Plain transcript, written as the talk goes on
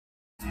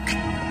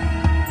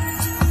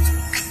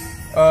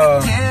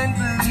Can't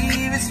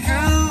believe it's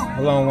true.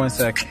 Hold on 1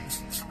 second.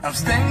 I'm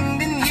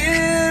standing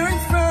here in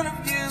front of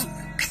you,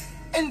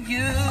 and you.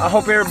 I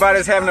hope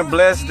everybody's having a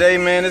blessed day,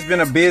 man. It's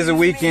been a busy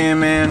weekend,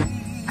 man.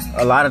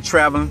 A lot of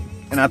traveling.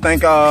 And I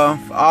thank all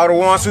the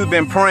ones who've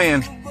been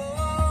praying.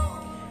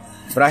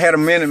 But I had a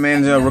minute,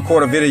 man, to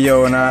record a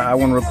video, and I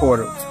want to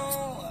record it.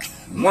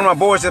 One of my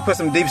boys just put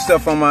some deep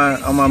stuff on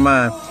my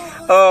mind.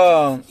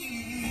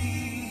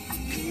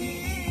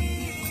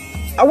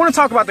 I want to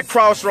talk about the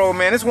crossroad,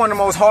 man. It's one of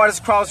the most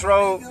hardest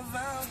crossroads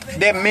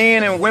that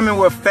men and women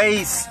will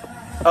face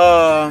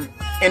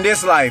in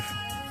this life.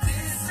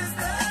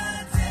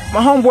 My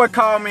homeboy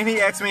called me and he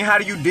asked me, how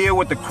do you deal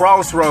with the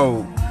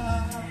crossroad?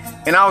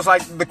 And I was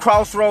like, the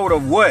crossroad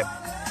of what?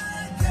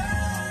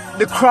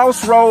 The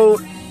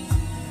crossroad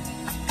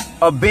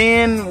of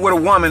being with a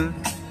woman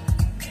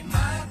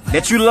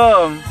that you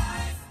love,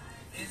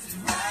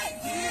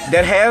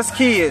 that has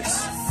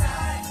kids,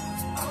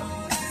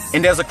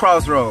 and there's a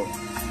crossroad.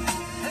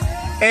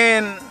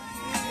 And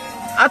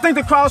I think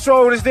the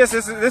crossroad is this.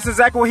 This is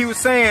exactly what he was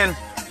saying.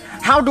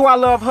 How do I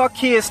love her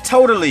kids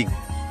totally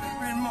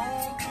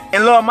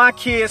and love my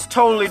kids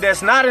totally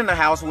that's not in the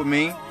house with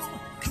me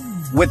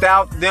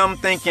without them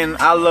thinking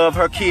I love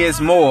her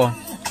kids more?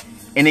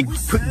 And it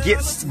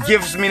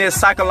gives me this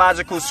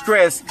psychological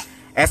stress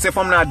as if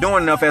I'm not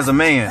doing enough as a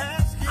man.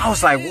 I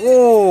was like,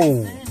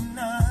 whoa.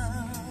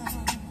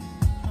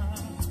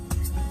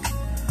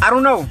 I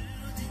don't know.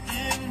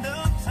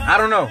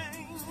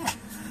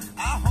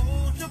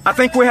 I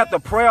think we have to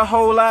pray a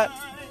whole lot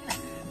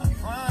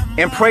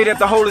and pray that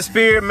the Holy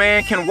Spirit,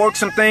 man, can work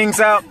some things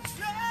out.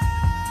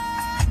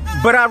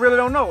 But I really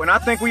don't know. And I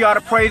think we ought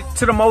to pray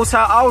to the Most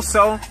High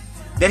also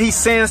that He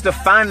sends the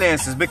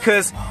finances,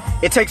 because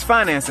it takes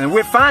finance. And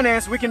with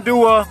finance, we can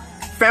do a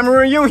family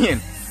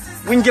reunion.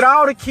 We can get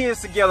all the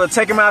kids together,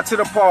 take them out to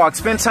the park,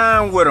 spend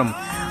time with them,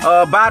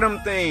 buy them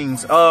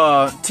things,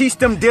 teach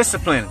them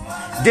discipline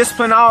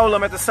all of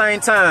them at the same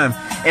time,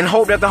 and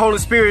hope that the Holy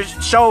Spirit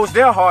shows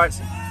their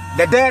hearts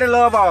that Daddy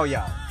love all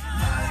y'all.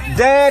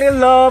 Daddy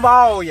love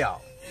all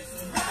y'all.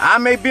 I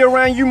may be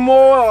around you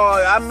more, or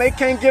I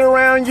can't get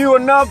around you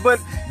enough, but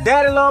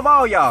Daddy love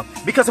all y'all.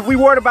 Because if we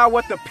worried about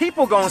what the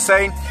people gonna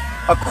say,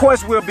 of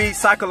course we'll be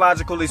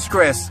psychologically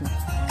stressed.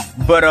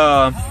 But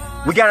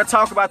we gotta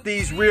talk about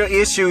these real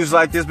issues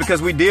like this, because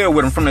we deal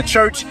with them from the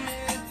church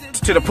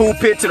to the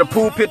pulpit, to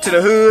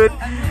the hood.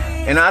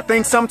 And I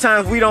think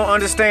sometimes we don't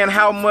understand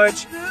how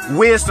much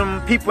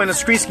wisdom people in the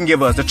streets can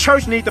give us. The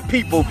church needs the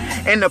people,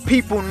 and the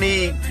people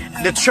need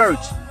the church.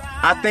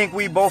 I think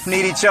we both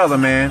need each other,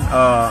 man.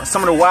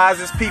 Some of the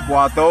wisest people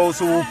are those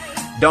who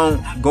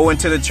don't go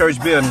into the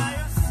church building.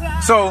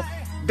 So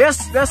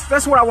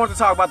that's what I want to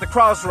talk about, the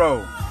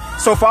crossroad.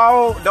 So for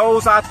all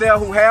those out there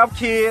who have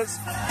kids,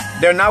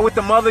 they're not with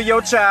the mother of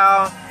your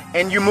child,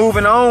 and you're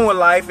moving on with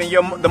life, and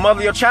the mother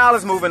of your child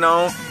is moving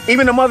on.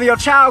 Even the mother of your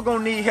child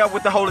gonna need help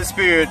with the Holy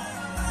Spirit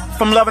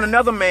from loving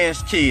another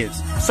man's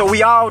kids. So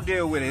we all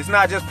deal with it. It's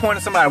not just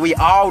pointing somebody. We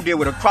all deal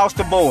with it across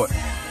the board.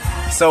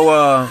 So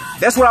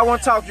that's what I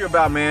want to talk to you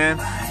about, man.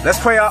 Let's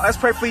pray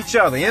for each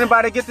other.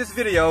 Anybody get this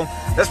video,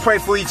 let's pray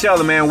for each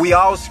other, man. We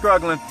all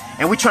struggling,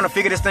 and we trying to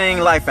figure this thing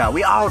life out.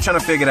 We all trying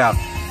to figure it out.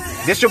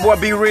 This your boy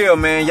Be Real,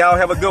 man. Y'all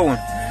have a good one.